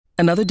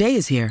Another day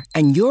is here,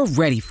 and you're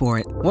ready for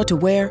it. What to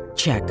wear?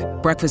 Check.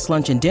 Breakfast,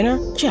 lunch, and dinner?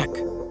 Check.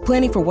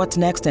 Planning for what's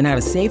next and how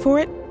to save for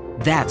it?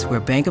 That's where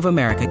Bank of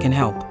America can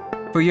help.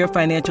 For your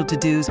financial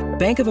to-dos,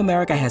 Bank of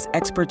America has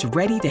experts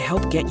ready to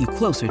help get you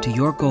closer to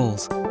your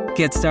goals.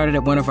 Get started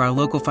at one of our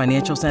local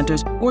financial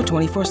centers or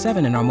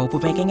 24/7 in our mobile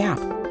banking app.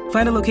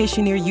 Find a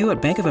location near you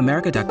at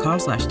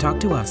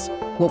bankofamerica.com/talktous.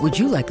 What would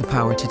you like the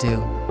power to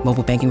do?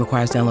 Mobile banking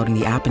requires downloading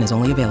the app and is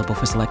only available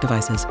for select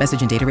devices.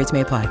 Message and data rates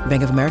may apply.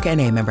 Bank of America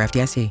N.A., member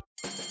FDIC.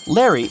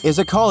 Larry is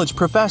a college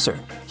professor.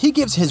 He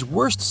gives his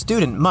worst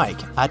student, Mike,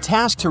 a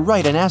task to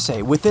write an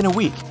essay within a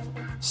week.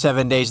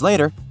 7 days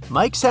later,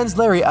 Mike sends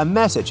Larry a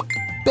message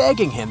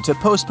begging him to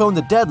postpone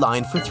the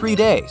deadline for 3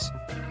 days.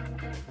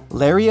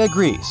 Larry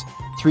agrees.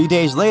 3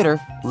 days later,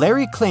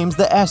 Larry claims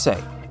the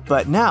essay,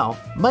 but now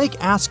Mike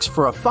asks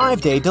for a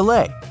 5-day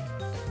delay.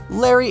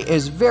 Larry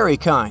is very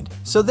kind,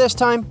 so this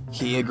time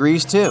he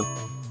agrees too.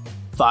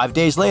 5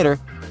 days later,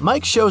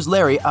 Mike shows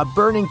Larry a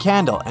burning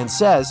candle and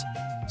says,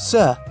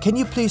 "Sir, can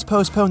you please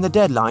postpone the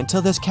deadline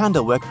till this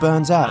candle wick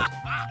burns out?"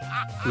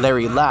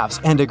 Larry laughs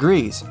and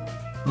agrees.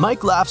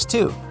 Mike laughs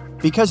too,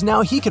 because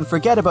now he can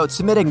forget about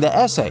submitting the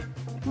essay.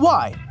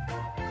 Why?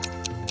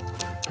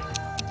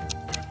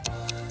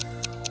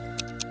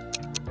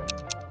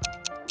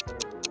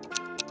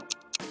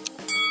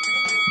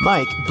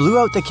 Mike blew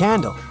out the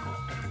candle.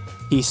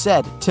 He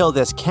said, "Till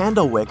this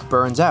candle wick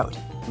burns out,"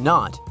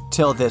 not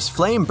 "till this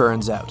flame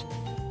burns out."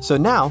 So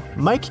now,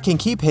 Mike can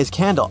keep his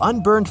candle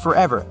unburned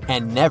forever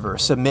and never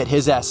submit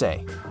his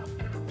essay.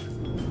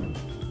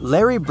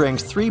 Larry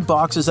brings 3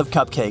 boxes of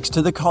cupcakes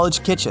to the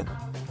college kitchen.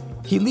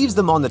 He leaves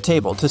them on the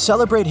table to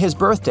celebrate his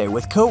birthday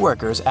with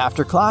coworkers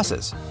after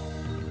classes.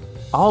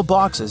 All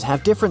boxes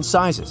have different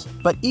sizes,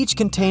 but each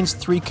contains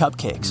 3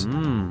 cupcakes.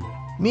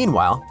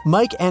 Meanwhile,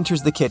 Mike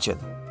enters the kitchen.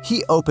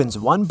 He opens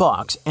one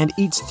box and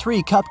eats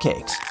 3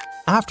 cupcakes.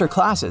 After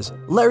classes,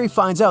 Larry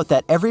finds out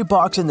that every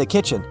box in the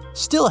kitchen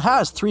still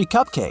has 3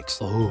 cupcakes.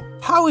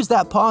 How is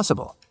that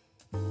possible?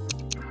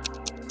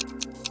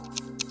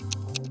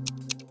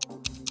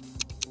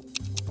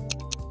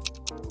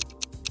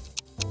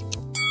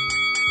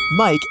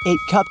 Mike ate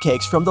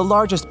cupcakes from the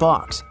largest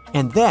box,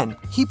 and then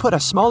he put a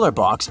smaller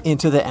box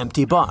into the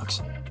empty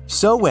box.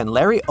 So when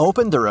Larry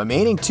opened the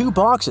remaining 2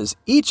 boxes,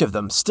 each of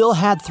them still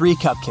had 3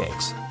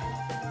 cupcakes.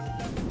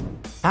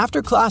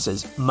 After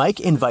classes, Mike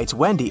invites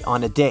Wendy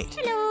on a date.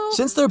 Hello.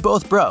 Since they're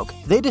both broke,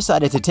 they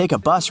decided to take a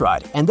bus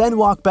ride and then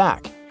walk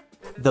back.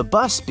 The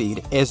bus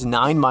speed is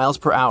 9 miles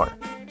per hour,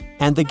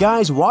 and the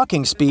guy's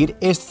walking speed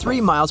is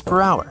 3 miles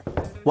per hour.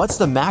 What's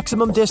the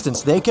maximum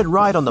distance they could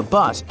ride on the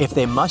bus if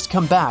they must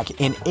come back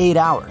in 8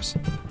 hours?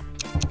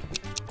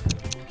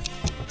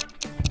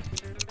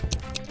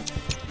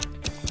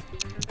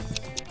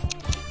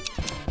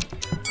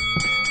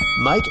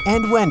 Mike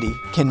and Wendy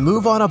can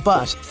move on a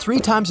bus 3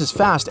 times as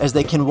fast as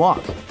they can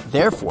walk.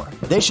 Therefore,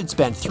 they should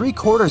spend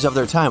 3/4 of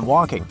their time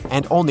walking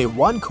and only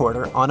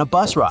 1/4 on a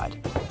bus ride.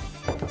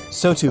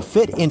 So to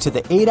fit into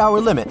the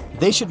 8-hour limit,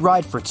 they should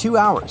ride for 2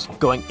 hours,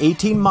 going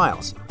 18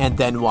 miles, and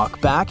then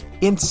walk back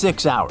in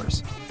 6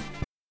 hours.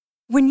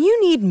 When you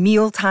need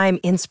mealtime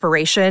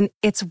inspiration,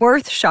 it's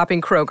worth shopping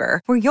Kroger,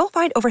 where you'll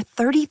find over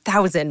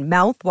 30,000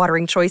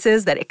 mouth-watering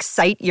choices that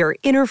excite your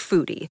inner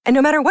foodie. And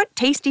no matter what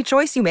tasty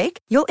choice you make,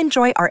 you'll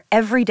enjoy our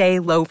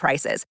everyday low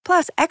prices,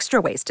 plus extra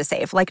ways to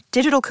save, like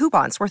digital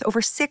coupons worth over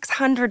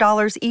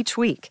 $600 each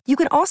week. You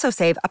can also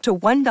save up to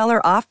 $1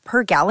 off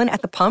per gallon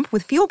at the pump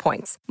with fuel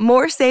points.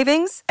 More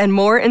savings and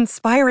more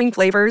inspiring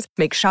flavors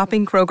make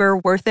shopping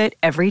Kroger worth it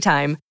every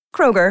time.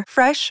 Kroger,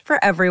 fresh for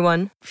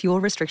everyone.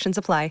 Fuel restrictions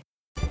apply.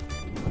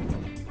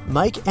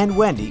 Mike and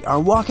Wendy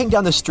are walking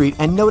down the street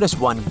and notice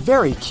one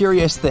very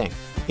curious thing.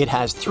 It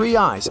has 3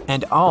 eyes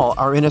and all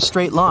are in a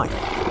straight line.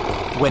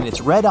 When its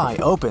red eye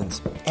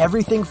opens,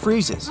 everything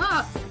freezes.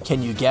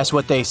 Can you guess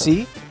what they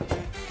see?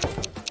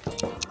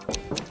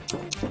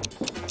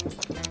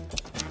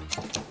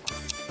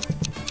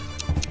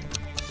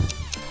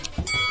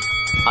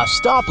 A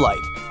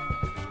stoplight.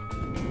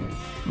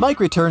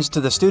 Mike returns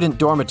to the student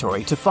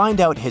dormitory to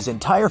find out his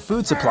entire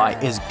food supply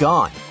is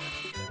gone.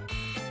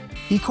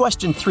 He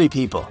questioned 3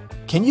 people.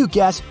 Can you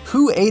guess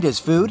who ate his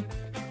food?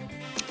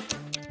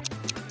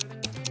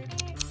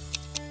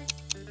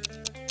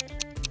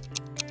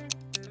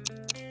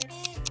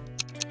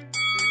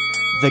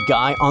 The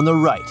guy on the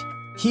right.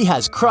 He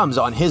has crumbs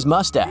on his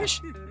mustache.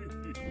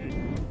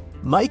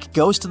 Mike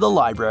goes to the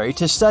library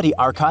to study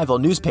archival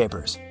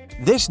newspapers.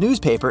 This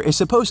newspaper is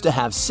supposed to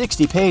have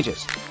 60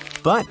 pages,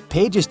 but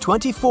pages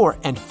 24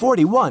 and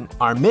 41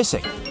 are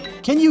missing.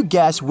 Can you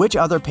guess which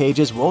other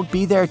pages won't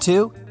be there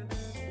too?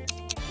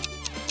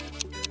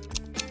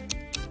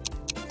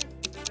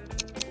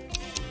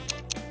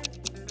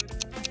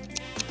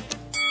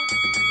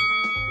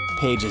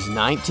 Pages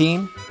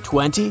 19,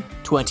 20,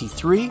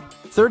 23,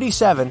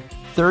 37,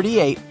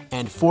 38,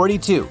 and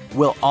 42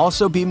 will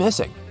also be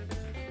missing.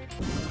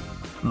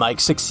 Mike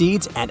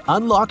succeeds and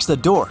unlocks the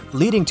door,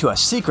 leading to a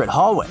secret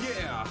hallway.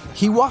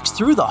 He walks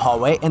through the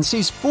hallway and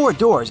sees 4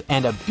 doors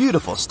and a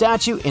beautiful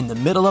statue in the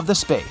middle of the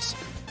space.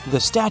 The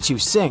statue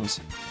sings.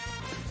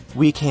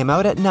 We came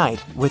out at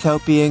night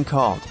without being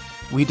called.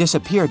 We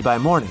disappeared by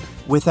morning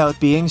without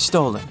being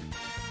stolen.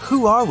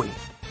 Who are we?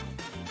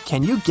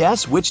 Can you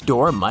guess which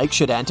door Mike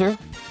should enter?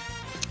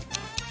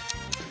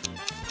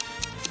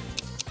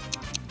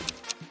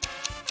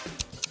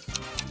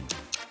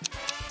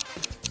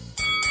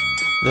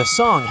 The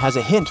song has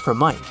a hint for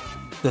Mike.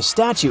 The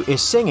statue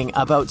is singing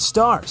about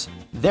stars.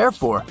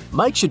 Therefore,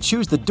 Mike should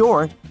choose the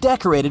door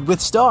decorated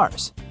with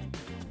stars.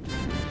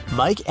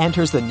 Mike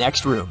enters the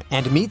next room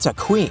and meets a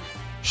queen.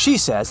 She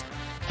says,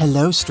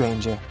 "Hello,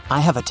 stranger.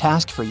 I have a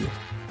task for you.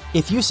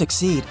 If you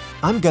succeed,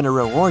 I'm going to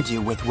reward you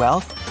with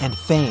wealth and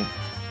fame.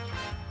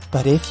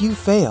 But if you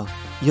fail,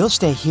 you'll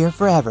stay here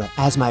forever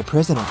as my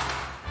prisoner.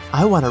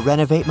 I want to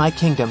renovate my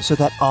kingdom so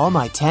that all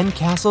my 10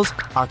 castles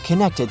are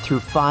connected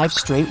through 5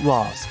 straight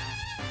walls.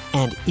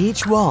 And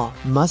each wall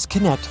must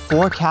connect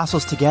 4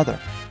 castles together.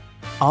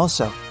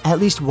 Also, at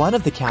least one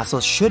of the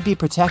castles should be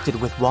protected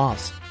with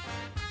walls."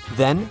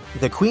 Then,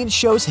 the queen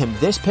shows him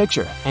this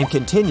picture and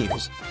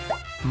continues,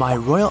 "My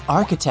royal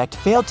architect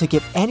failed to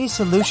give any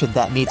solution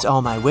that meets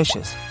all my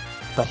wishes,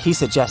 but he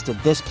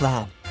suggested this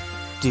plan.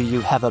 Do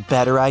you have a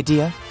better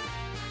idea?"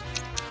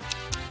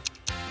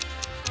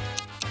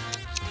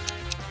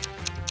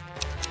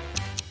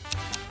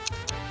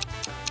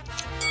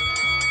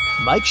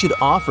 Mike should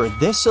offer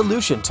this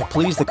solution to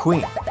please the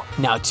queen.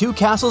 Now 2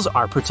 castles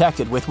are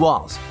protected with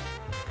walls.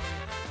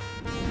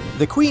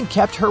 The queen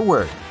kept her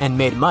word and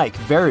made Mike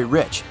very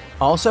rich.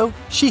 Also,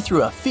 she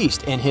threw a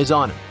feast in his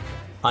honor.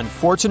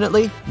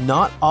 Unfortunately,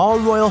 not all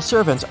royal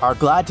servants are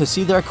glad to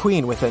see their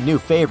queen with a new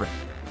favorite.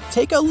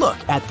 Take a look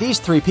at these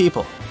 3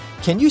 people.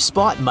 Can you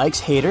spot Mike's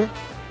hater?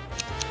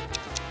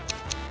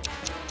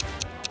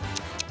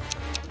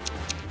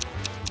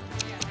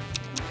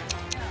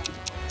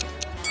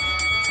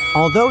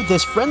 Although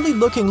this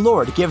friendly-looking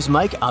lord gives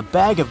Mike a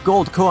bag of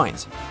gold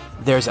coins,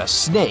 there's a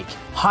snake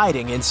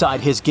hiding inside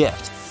his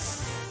gift.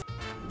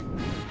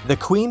 The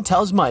queen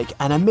tells Mike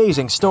an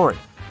amazing story.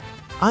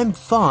 "I'm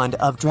fond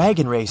of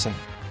dragon racing.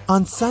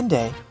 On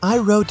Sunday, I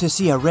rode to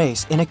see a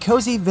race in a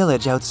cozy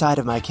village outside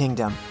of my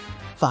kingdom.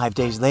 5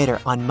 days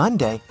later, on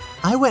Monday,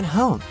 I went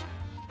home."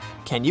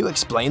 Can you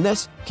explain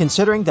this,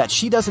 considering that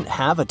she doesn't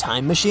have a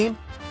time machine?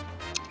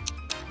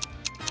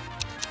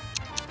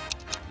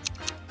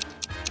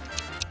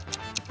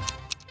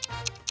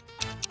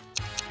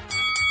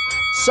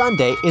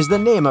 Sunday is the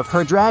name of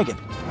her dragon.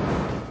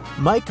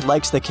 Mike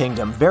likes the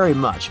kingdom very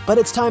much, but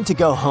it's time to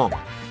go home.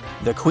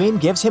 The queen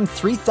gives him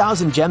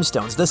 3,000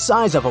 gemstones the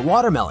size of a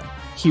watermelon.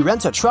 He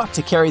rents a truck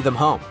to carry them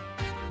home.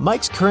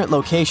 Mike's current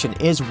location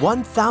is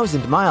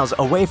 1,000 miles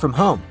away from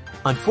home.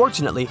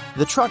 Unfortunately,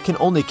 the truck can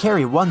only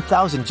carry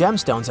 1,000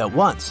 gemstones at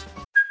once.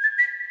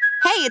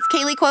 Hey, it's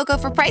Kaylee Cuoco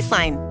for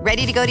Priceline.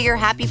 Ready to go to your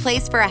happy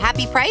place for a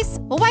happy price?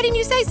 Well, why didn't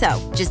you say so?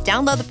 Just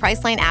download the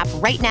Priceline app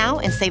right now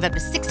and save up to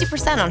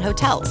 60% on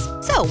hotels.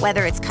 So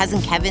whether it's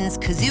Cousin Kevin's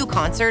Kazoo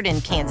Concert in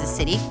Kansas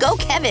City, go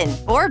Kevin,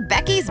 or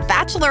Becky's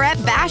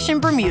Bachelorette Bash in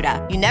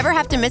Bermuda, you never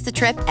have to miss a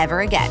trip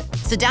ever again.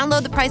 So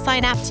download the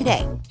Priceline app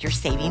today. Your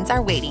savings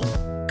are waiting.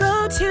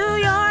 Go to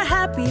your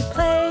happy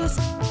place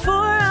for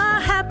a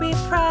happy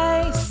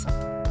price.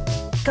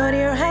 Go to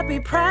your happy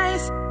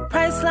price,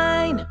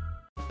 Priceline.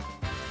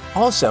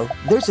 Also,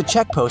 there's a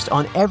check post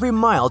on every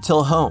mile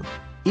till home.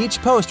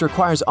 Each post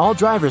requires all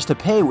drivers to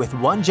pay with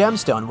 1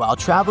 gemstone while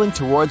traveling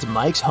towards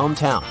Mike's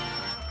hometown.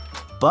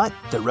 But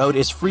the road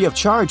is free of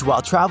charge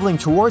while traveling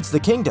towards the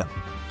kingdom.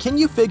 Can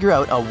you figure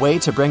out a way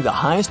to bring the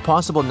highest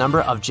possible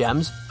number of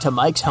gems to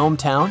Mike's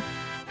hometown?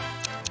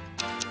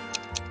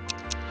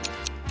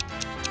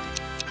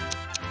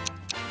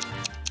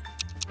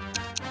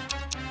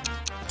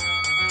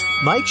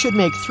 Mike should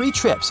make 3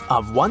 trips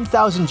of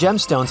 1,000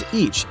 gemstones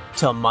each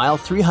till mile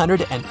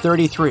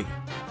 333.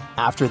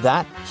 After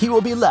that, he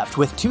will be left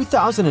with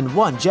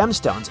 2,001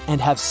 gemstones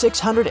and have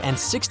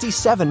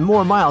 667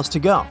 more miles to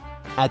go.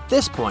 At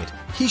this point,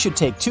 he should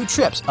take 2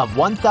 trips of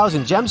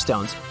 1,000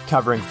 gemstones,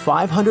 covering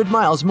 500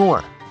 miles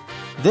more.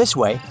 This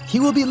way,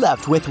 he will be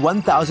left with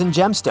 1,000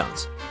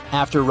 gemstones.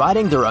 After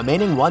riding the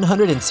remaining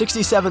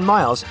 167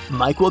 miles,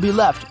 Mike will be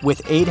left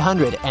with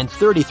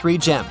 833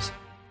 gems.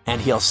 And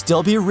he'll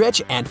still be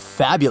rich and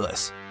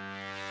fabulous.